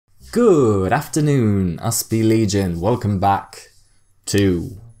Good afternoon, Aspie Legion. Welcome back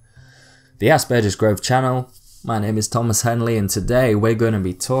to the Asperger's Growth channel. My name is Thomas Henley and today we're going to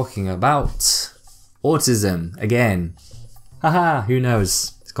be talking about autism again. Haha, who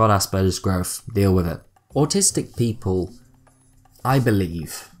knows? It's got Asperger's Growth. Deal with it. Autistic people, I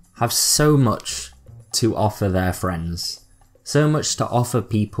believe, have so much to offer their friends. So much to offer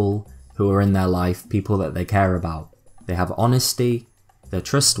people who are in their life, people that they care about. They have honesty, they're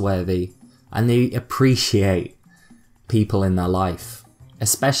trustworthy, and they appreciate people in their life.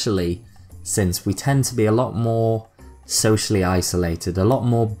 Especially since we tend to be a lot more socially isolated, a lot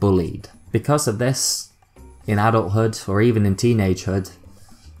more bullied. Because of this, in adulthood or even in teenagehood,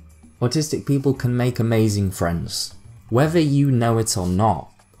 autistic people can make amazing friends. Whether you know it or not,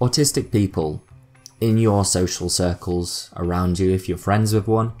 autistic people in your social circles around you, if you're friends with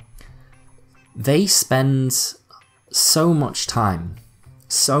one, they spend so much time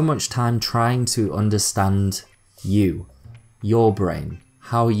trying to understand you, your brain,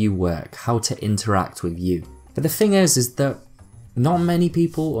 how you work, how to interact with you. But the thing is that not many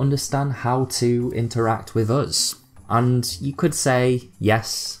people understand how to interact with us. And you could say,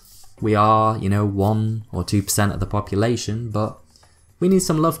 yes, we are, 1 or 2% of the population, but we need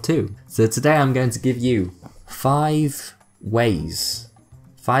some love too. So today I'm going to give you 5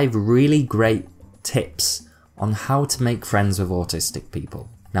 really great tips on how to make friends with autistic people.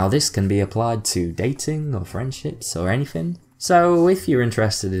 Now this can be applied to dating or friendships or anything. So if you're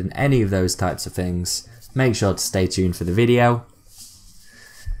interested in any of those types of things, make sure to stay tuned for the video.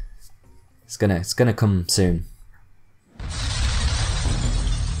 It's gonna come soon.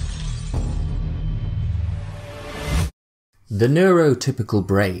 The neurotypical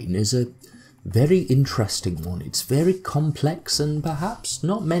brain is a very interesting one. It's very complex and perhaps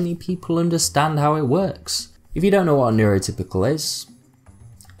not many people understand how it works. If you don't know what a neurotypical is,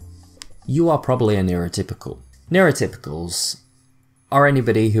 you are probably a neurotypical. Neurotypicals are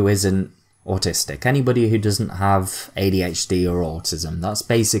anybody who isn't autistic, anybody who doesn't have ADHD or autism. That's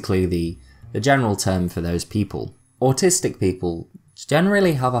basically the general term for those people. Autistic people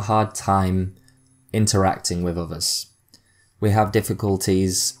generally have a hard time interacting with others. We have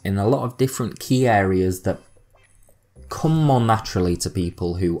difficulties in a lot of different key areas that come more naturally to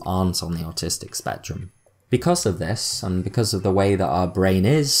people who aren't on the autistic spectrum. Because of this, and because of the way that our brain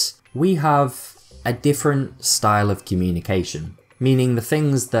is, we have a different style of communication. Meaning the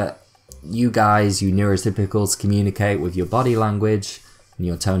things that you guys, you neurotypicals, communicate with your body language and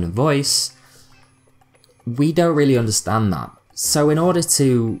your tone of voice, we don't really understand that. So in order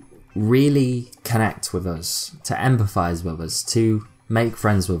to really connect with us, to empathize with us, to make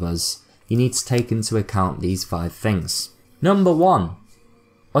friends with us, you need to take into account these 5 things. Number 1,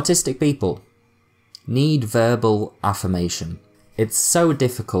 autistic people need verbal affirmation. It's so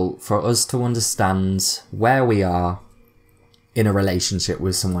difficult for us to understand where we are in a relationship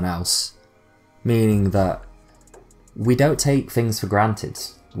with someone else, meaning that we don't take things for granted.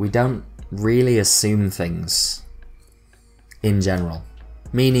 We don't really assume things in general.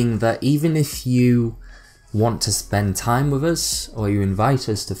 Meaning that even if you want to spend time with us or you invite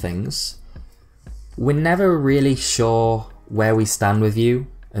us to things, we're never really sure where we stand with you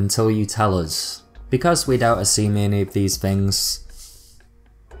until you tell us. Because we don't assume any of these things,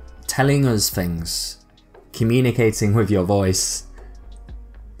 telling us things, communicating with your voice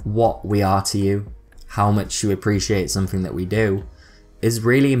what we are to you, how much you appreciate something that we do, is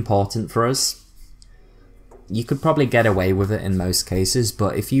really important for us. You could probably get away with it in most cases,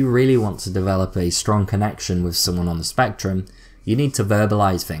 but if you really want to develop a strong connection with someone on the spectrum, you need to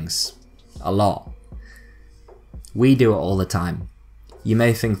verbalize things. A lot. We do it all the time. You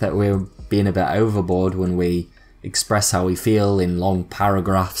may think that we're being a bit overboard when we express how we feel in long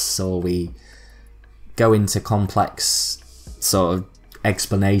paragraphs, or we go into complex sort of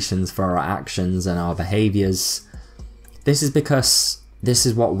explanations for our actions and our behaviors. This is because this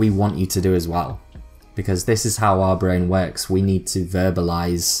is what we want you to do as well. Because this is how our brain works. We need to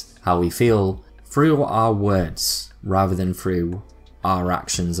verbalize how we feel through our words rather than through our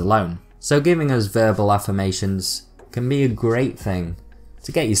actions alone. So giving us verbal affirmations can be a great thing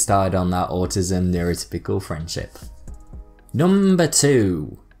to get you started on that autism neurotypical friendship. Number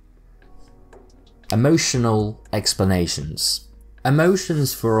 2, emotional explanations.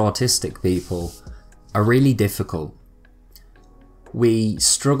 Emotions for autistic people are really difficult. We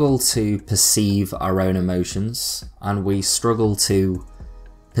struggle to perceive our own emotions, and we struggle to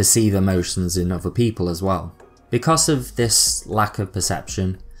perceive emotions in other people as well. Because of this lack of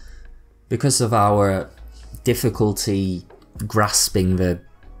perception, because of our difficulty grasping the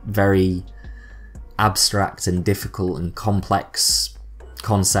very abstract and difficult and complex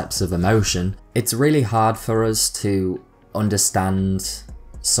concepts of emotion, it's really hard for us to understand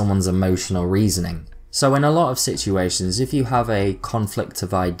someone's emotional reasoning. So in a lot of situations, if you have a conflict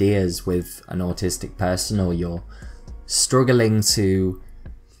of ideas with an autistic person, or you're struggling to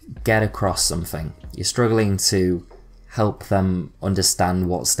get across something, you're struggling to help them understand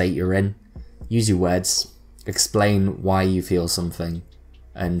what state you're in, use your words, explain why you feel something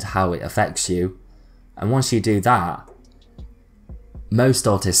and how it affects you. And once you do that, most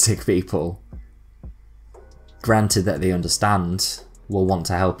autistic people, granted that they understand, will want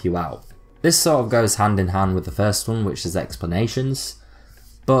to help you out. This sort of goes hand in hand with the first one, which is explanations,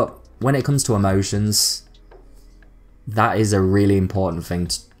 but when it comes to emotions, that is a really important thing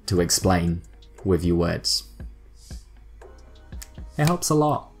to explain with your words. It helps a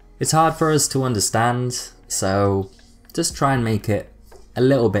lot. It's hard for us to understand, so just try and make it a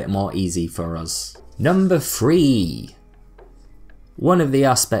little bit more easy for us. Number 3. One of the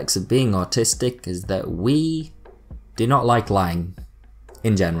aspects of being autistic is that we do not like lying,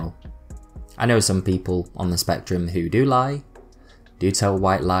 in general. I know some people on the spectrum who do lie, do tell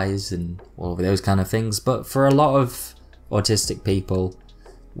white lies and all of those kind of things, but for a lot of autistic people,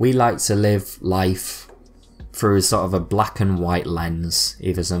 we like to live life through sort of a black and white lens.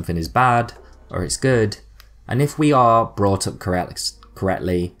 Either something is bad or it's good, and if we are brought up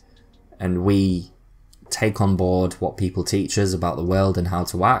correctly and we take on board what people teach us about the world and how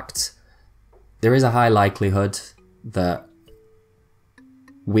to act, there is a high likelihood that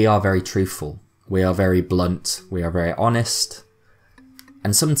we are very truthful, we are very blunt, we are very honest,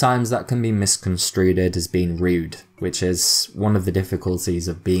 and sometimes that can be misconstrued as being rude, which is one of the difficulties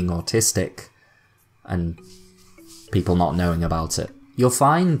of being autistic and people not knowing about it. You'll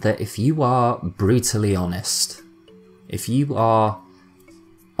find that if you are brutally honest, if you are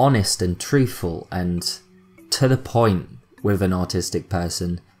honest and truthful and to the point with an autistic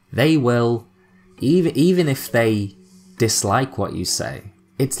person, they will, even if they dislike what you say,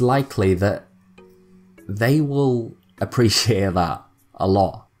 it's likely that they will appreciate that a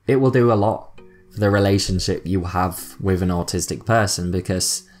lot. It will do a lot for the relationship you have with an autistic person,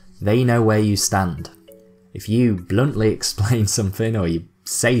 because they know where you stand. If you bluntly explain something, or you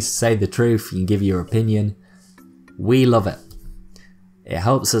say the truth and give your opinion, we love it. It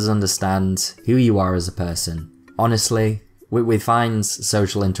helps us understand who you are as a person. Honestly, we find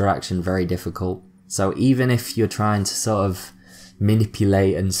social interaction very difficult. So even if you're trying to sort of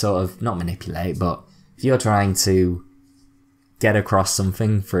manipulate and not manipulate, but if you're trying to get across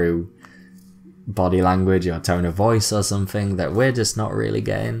something through body language or tone of voice or something that we're just not really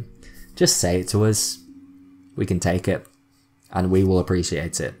getting, just say it to us. We can take it and we will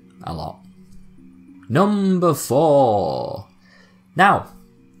appreciate it a lot. Number 4. Now,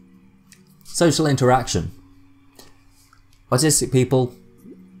 social interaction. Autistic people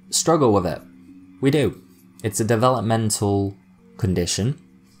struggle with it. We do. It's a developmental condition,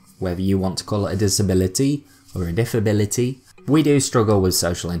 whether you want to call it a disability or a diffability. We do struggle with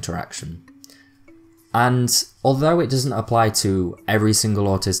social interaction. And although it doesn't apply to every single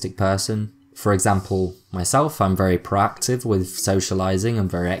autistic person, for example, myself, I'm very proactive with socializing, I'm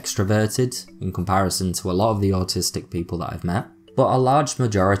very extroverted in comparison to a lot of the autistic people that I've met. But a large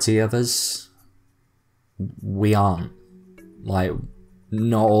majority of us, we aren't. Like,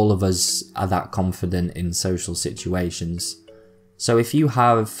 not all of us are that confident in social situations. So if you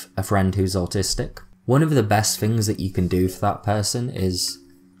have a friend who's autistic, one of the best things that you can do for that person is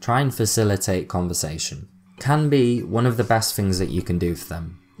try and facilitate conversation. Can be one of the best things that you can do for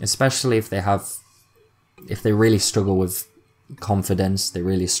them, especially if they really struggle with confidence, they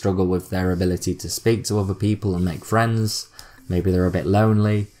really struggle with their ability to speak to other people and make friends, maybe they're a bit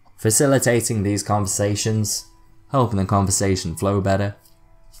lonely. Facilitating these conversations, helping the conversation flow better,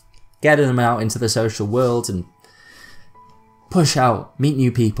 getting them out into the social world and push out, meet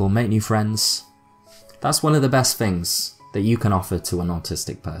new people, make new friends. That's one of the best things that you can offer to an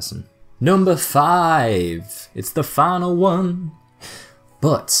autistic person. Number 5. It's the final one.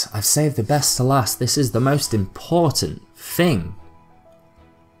 But I've saved the best to last. This is the most important thing.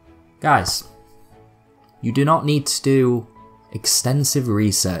 Guys, you do not need to do extensive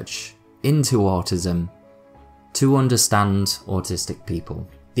research into autism to understand autistic people.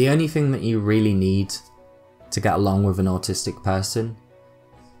 The only thing that you really need to get along with an autistic person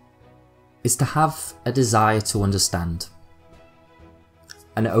is to have a desire to understand,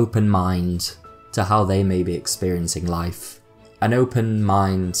 an open mind to how they may be experiencing life, an open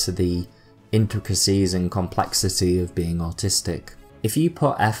mind to the intricacies and complexity of being autistic. If you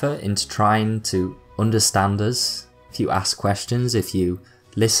put effort into trying to understand us, if you ask questions, if you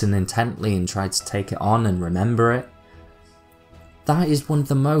listen intently and try to take it on and remember it, that is one of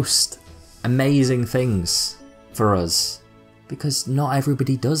the most amazing things for us, because not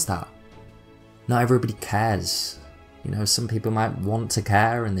everybody does that. Not everybody cares. You know, some people might want to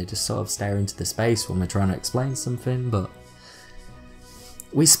care and they just sort of stare into the space when we're trying to explain something, but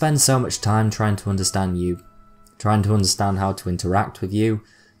we spend so much time trying to understand you, trying to understand how to interact with you,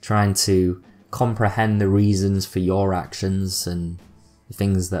 trying to comprehend the reasons for your actions and the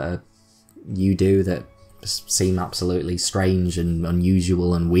things that you do that seem absolutely strange and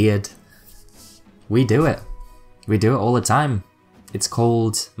unusual and weird. We do it. We do it all the time. It's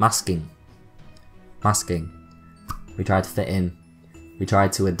called masking. Masking. We try to fit in. We try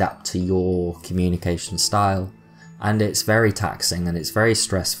to adapt to your communication style, and it's very taxing and it's very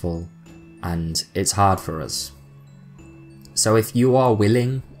stressful and it's hard for us. So if you are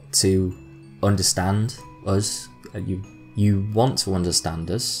willing to understand us, you want to understand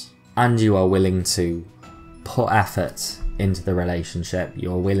us, and you are willing to put effort into the relationship,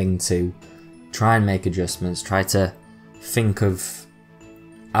 you're willing to try and make adjustments, try to think of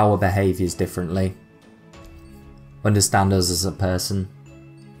our behaviours differently, understand us as a person.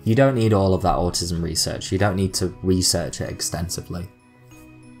 You don't need all of that autism research, you don't need to research it extensively.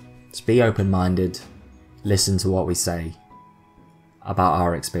 Just be open-minded, listen to what we say about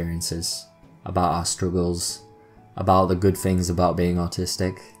our experiences, about our struggles, about the good things about being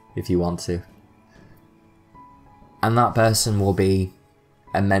autistic, if you want to. And that person will be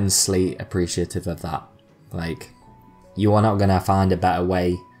immensely appreciative of that. Like, you are not going to find a better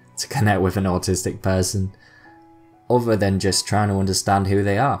way to connect with an autistic person other than just trying to understand who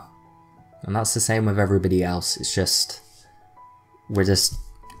they are. And that's the same with everybody else. It's just, we're just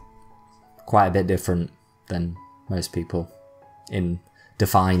quite a bit different than most people in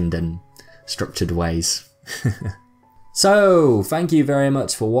defined and structured ways. So, thank you very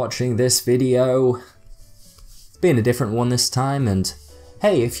much for watching this video. It's been a different one this time, and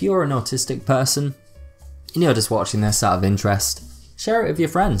hey, if you're an autistic person and you're just watching this out of interest, share it with your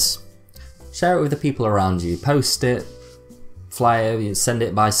friends. Share it with the people around you. Post it, fly it, send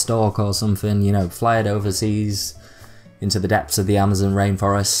it by stalk or something, you know, fly it overseas into the depths of the Amazon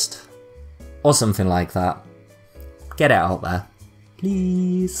rainforest or something like that. Get it out there,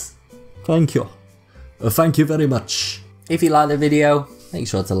 please. Thank you. Thank you very much. If you like the video, make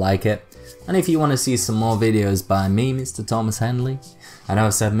sure to like it. And if you want to see some more videos by me, Mr. Thomas Henley. I know I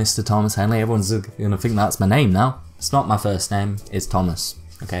said Mr. Thomas Henley, everyone's going to think that's my name now. It's not my first name, it's Thomas.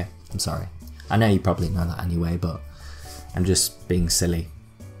 Okay, I'm sorry. I know you probably know that anyway, but I'm just being silly.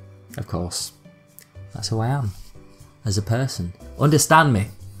 Of course. That's who I am. As a person. Understand me.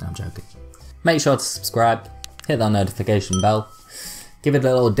 No, I'm joking. Make sure to subscribe. Hit that notification bell. Give it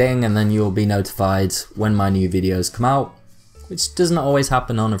a little ding and then you'll be notified when my new videos come out, which doesn't always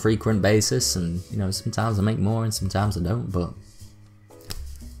happen on a frequent basis, and you know, sometimes I make more and sometimes I don't, but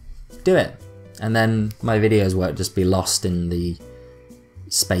do it. And then my videos won't just be lost in the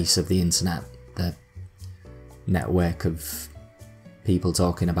space of the internet, the network of people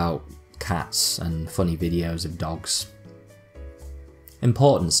talking about cats and funny videos of dogs.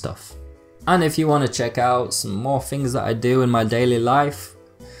 Important stuff. And if you want to check out some more things that I do in my daily life,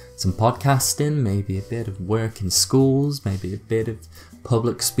 some podcasting, maybe a bit of work in schools, maybe a bit of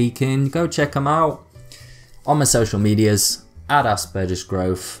public speaking, go check them out on my social medias, at Asperger's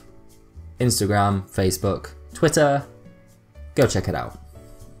Growth, Instagram, Facebook, Twitter. Go check it out,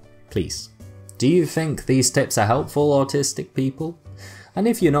 please. Do you think these tips are helpful, autistic people? And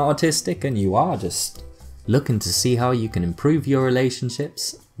if you're not autistic and you are just looking to see how you can improve your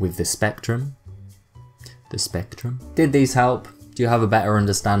relationships with the spectrum, did these help? Do you have a better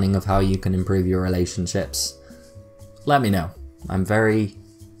understanding of how you can improve your relationships? Let me know. I'm very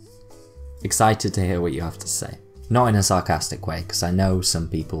excited to hear what you have to say. Not in a sarcastic way, because I know some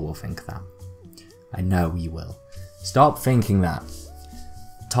people will think that. I know you will. Stop thinking that.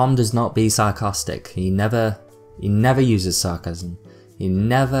 Tom does not be sarcastic. He never uses sarcasm. He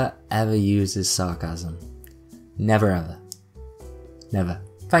never ever uses sarcasm. Never ever. Never.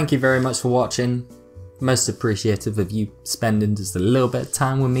 Thank you very much for watching. Most appreciative of you spending just a little bit of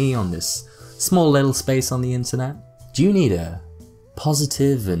time with me on this small little space on the internet. Do you need a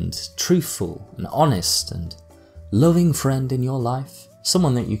positive and truthful and honest and loving friend in your life?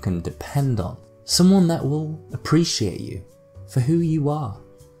 Someone that you can depend on. Someone that will appreciate you for who you are,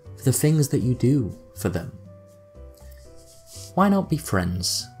 for the things that you do for them. Why not be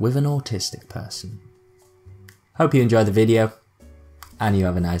friends with an autistic person? Hope you enjoyed the video and you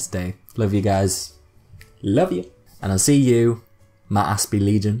have a nice day. Love you guys. Love you. And I'll see you, my Aspie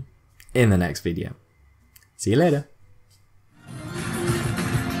Legion, in the next video. See you later.